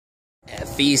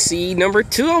FEC number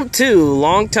 202,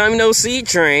 long time no see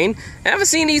train. Haven't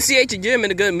seen ECH Jim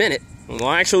in a good minute.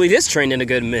 Well, actually, this train in a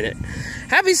good minute.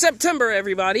 Happy September,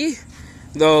 everybody.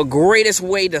 The greatest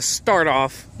way to start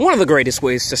off, one of the greatest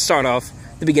ways to start off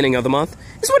the beginning of the month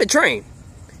is with a train.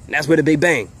 And that's with a big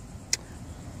bang.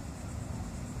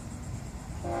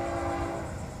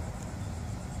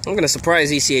 I'm going to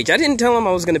surprise ECH. I didn't tell him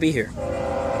I was going to be here.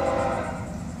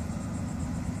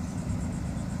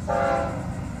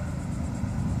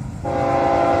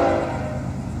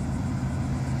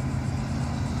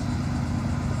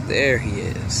 There he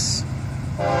is.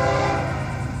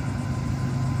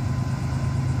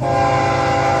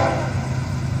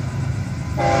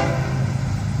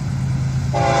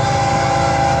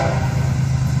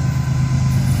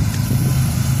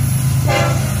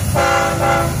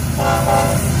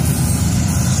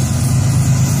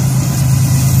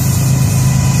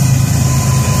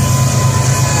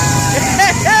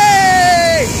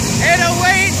 Hey!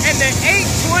 808 and the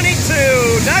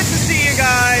 822. Nice to see you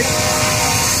guys.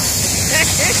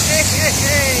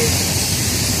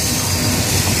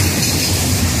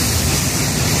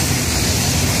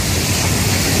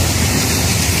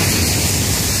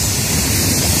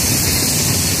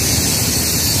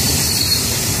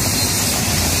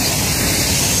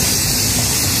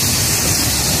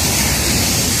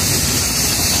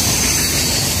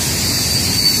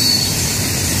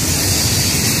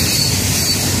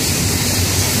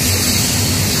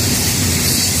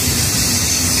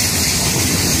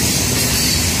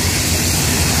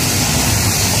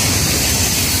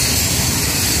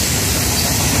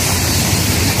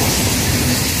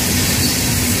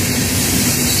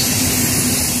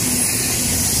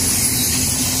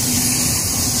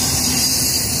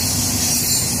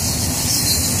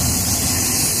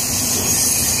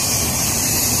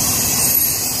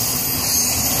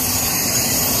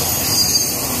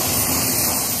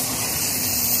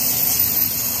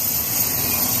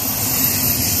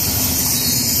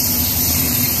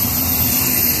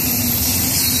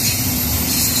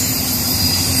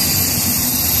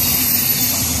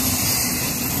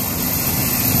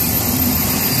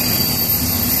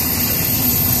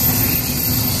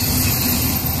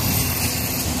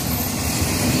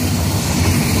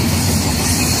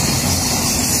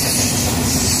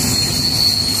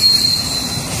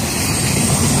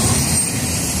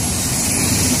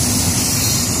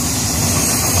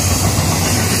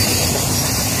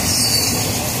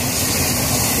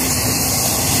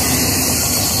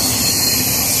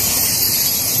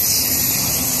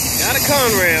 Got a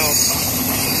Conrail.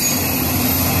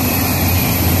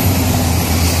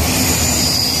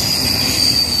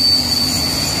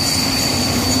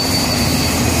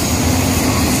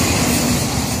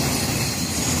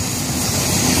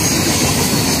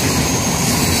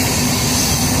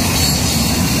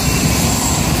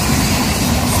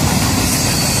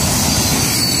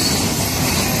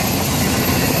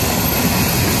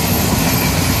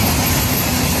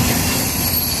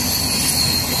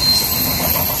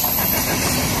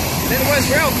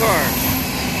 Midwest Rail Car.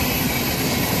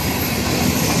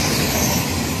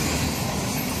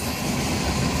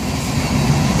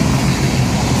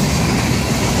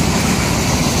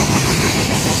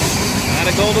 Got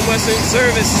a Golden Western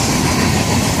service.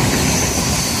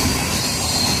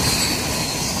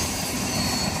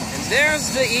 And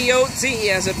there's the EOT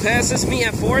as it passes me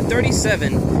at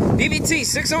 437. DVT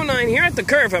 609 here at the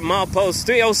curve at milepost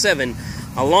 307.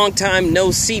 A long time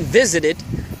no see visited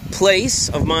place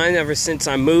of mine ever since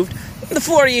I moved the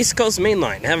Florida East Coast Main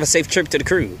Line. Have a safe trip to the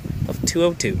crew of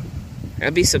 202.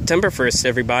 Happy September 1st,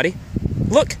 everybody.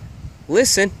 Look,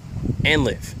 listen, and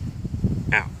live.